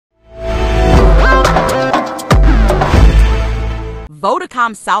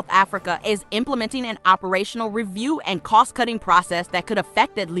Vodacom South Africa is implementing an operational review and cost-cutting process that could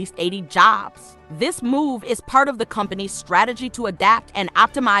affect at least 80 jobs. This move is part of the company's strategy to adapt and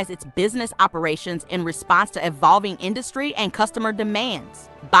optimize its business operations in response to evolving industry and customer demands.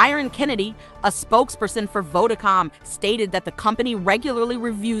 Byron Kennedy, a spokesperson for Vodacom, stated that the company regularly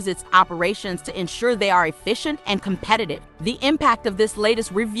reviews its operations to ensure they are efficient and competitive. The impact of this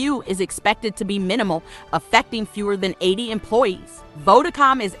latest review is expected to be minimal, affecting fewer than 80 employees.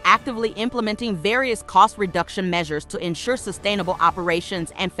 Vodacom is actively implementing various cost reduction measures to ensure sustainable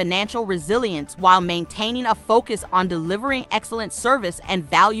operations and financial resilience while maintaining a focus on delivering excellent service and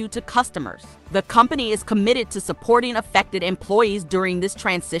value to customers. The company is committed to supporting affected employees during this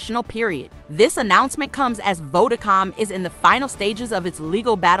transitional period. This announcement comes as Vodacom is in the final stages of its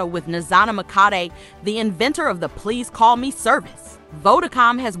legal battle with Nazana Makate, the inventor of the Please Call Me service.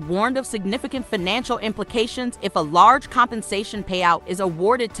 Vodacom has warned of significant financial implications if a large compensation payout is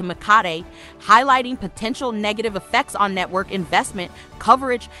awarded to Makate, highlighting potential negative effects on network investment,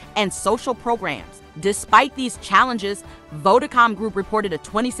 coverage, and social programs. Despite these challenges, Vodacom Group reported a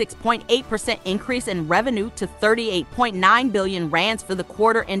 26.8% increase in revenue to 38.9 billion rands for the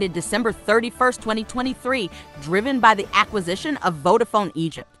quarter ended December 31, 2023, driven by the acquisition of Vodafone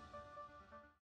Egypt.